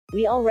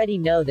We already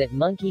know that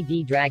Monkey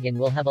D. Dragon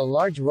will have a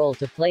large role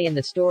to play in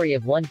the story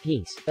of One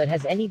Piece, but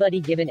has anybody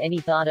given any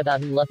thought about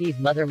who Luffy's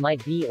mother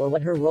might be or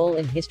what her role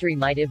in history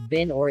might have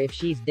been, or if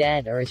she's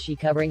dead or is she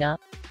covering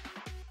up?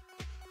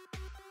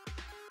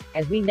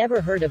 As we never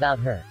heard about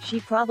her, she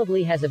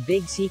probably has a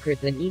big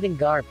secret that even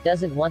Garp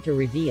doesn't want to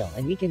reveal,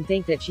 and we can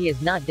think that she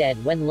is not dead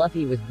when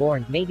Luffy was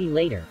born, maybe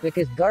later,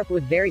 because Garp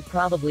would very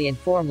probably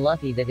inform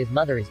Luffy that his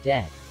mother is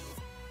dead.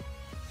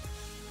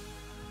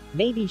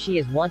 Maybe she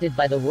is wanted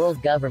by the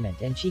world government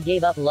and she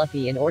gave up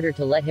Luffy in order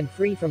to let him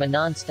free from a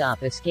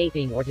non-stop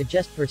escaping or to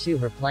just pursue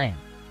her plan.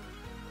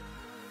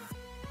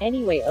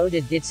 Anyway,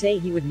 Oda did say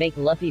he would make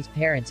Luffy's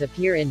parents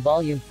appear in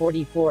Volume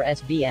 44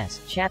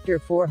 SBS, Chapter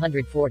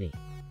 440.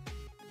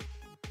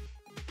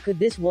 Could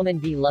this woman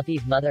be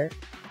Luffy's mother?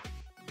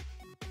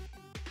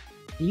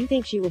 Do you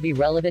think she will be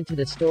relevant to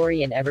the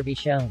story and ever be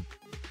shown?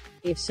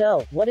 If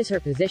so, what is her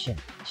position?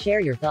 Share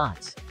your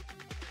thoughts.